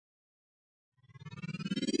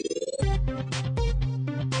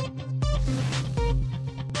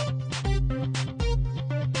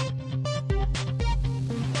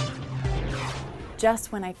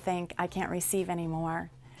Just when I think I can't receive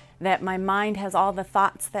anymore, that my mind has all the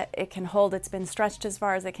thoughts that it can hold, it's been stretched as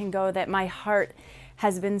far as it can go, that my heart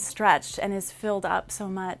has been stretched and is filled up so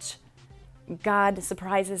much, God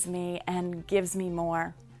surprises me and gives me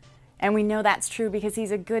more. And we know that's true because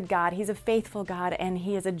He's a good God, He's a faithful God, and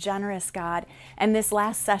He is a generous God. And this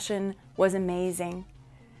last session was amazing.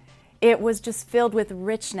 It was just filled with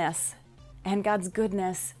richness and God's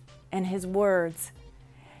goodness and His words.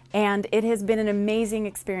 And it has been an amazing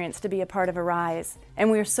experience to be a part of Arise.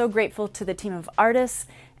 And we are so grateful to the team of artists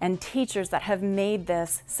and teachers that have made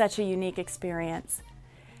this such a unique experience.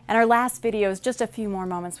 And our last video is just a few more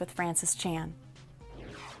moments with Francis Chan.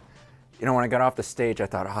 You know, when I got off the stage, I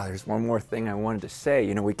thought, oh, there's one more thing I wanted to say.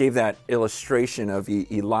 You know, we gave that illustration of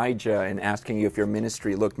Elijah and asking you if your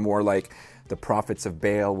ministry looked more like the prophets of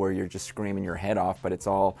Baal, where you're just screaming your head off, but it's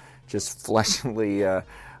all just fleshly,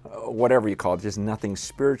 whatever you call it, just nothing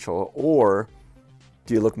spiritual. Or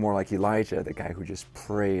do you look more like Elijah, the guy who just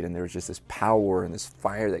prayed and there was just this power and this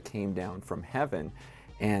fire that came down from heaven?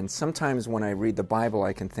 And sometimes when I read the Bible,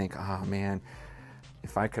 I can think, oh man,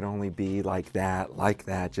 if I could only be like that,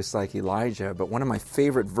 just like Elijah. But one of my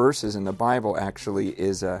favorite verses in the Bible actually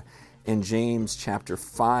is in James chapter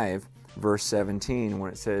 5, verse 17,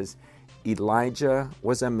 when it says, Elijah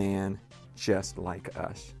was a man just like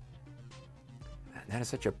us. That is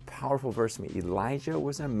such a powerful verse to me. Elijah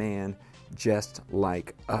was a man just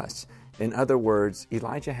like us. In other words,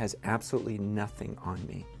 Elijah has absolutely nothing on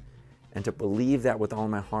me. And to believe that with all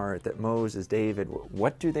my heart, that Moses, David,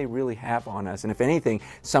 what do they really have on us? And if anything,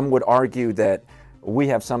 some would argue that we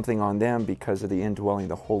have something on them because of the indwelling of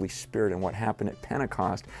the Holy Spirit and what happened at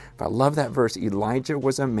Pentecost. But I love that verse. Elijah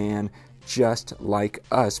was a man just like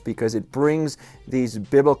us, because it brings these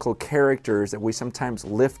biblical characters that we sometimes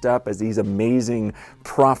lift up as these amazing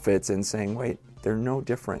prophets and saying, wait, they're no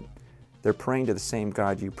different. They're praying to the same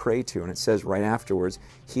God you pray to. And it says right afterwards,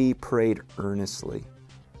 he prayed earnestly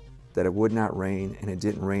that it would not rain, and it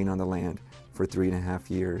didn't rain on the land for 3.5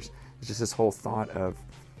 years. It's just this whole thought of,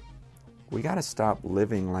 we got to stop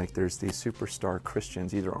living like there's these superstar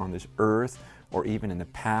Christians either on this earth or even in the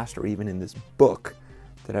past or even in this book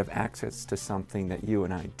that have access to something that you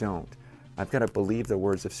and I don't. I've got to believe the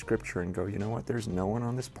words of Scripture and go, you know what, there's no one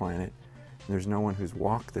on this planet, and there's no one who's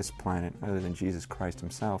walked this planet other than Jesus Christ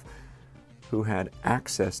Himself who had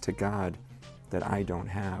access to God that I don't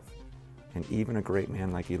have. And even a great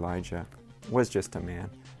man like Elijah was just a man,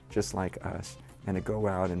 just like us. And to go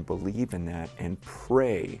out and believe in that and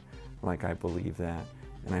pray like I believe that.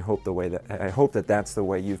 And I hope that that's the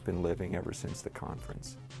way you've been living ever since the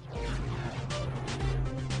conference.